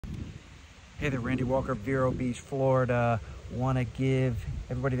Hey there, Randy Walker, Vero Beach, Florida. Want to give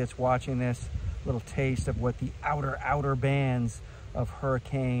everybody that's watching this a little taste of what the outer bands of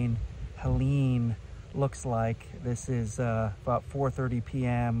Hurricane Helene looks like. This is about 4:30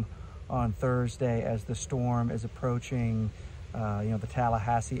 p.m. on Thursday as the storm is approaching the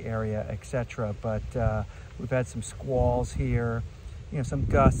Tallahassee area, etc. But we've had some squalls here, some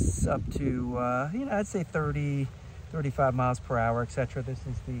gusts up to I'd say 30, 35 miles per hour, etc. This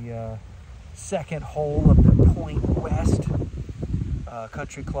is the second hole of the Point West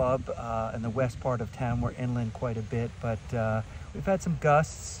Country Club in the west part of town. We're inland quite a bit, but we've had some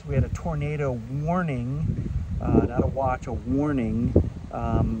gusts. We had a tornado warning, not a watch, a warning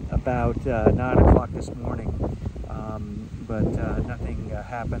about 9 o'clock this morning, but nothing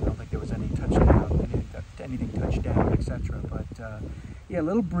happened. I don't think there was any anything touched down, etc. But yeah, a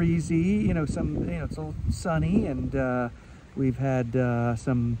little breezy, it's a little sunny, and we've had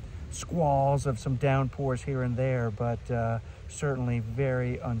some squalls of some downpours here and there, but certainly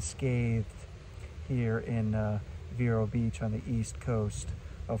very unscathed here in Vero Beach on the east coast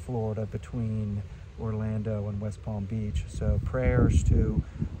of Florida between Orlando and West Palm Beach. So prayers to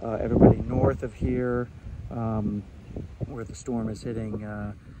everybody north of here, where the storm is hitting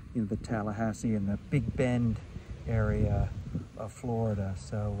the Tallahassee and the Big Bend area of Florida.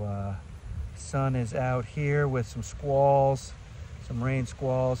 So sun is out here with some squalls, some rain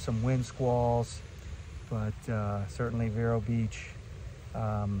squalls, some wind squalls, but certainly Vero Beach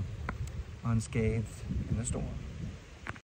unscathed in the storm.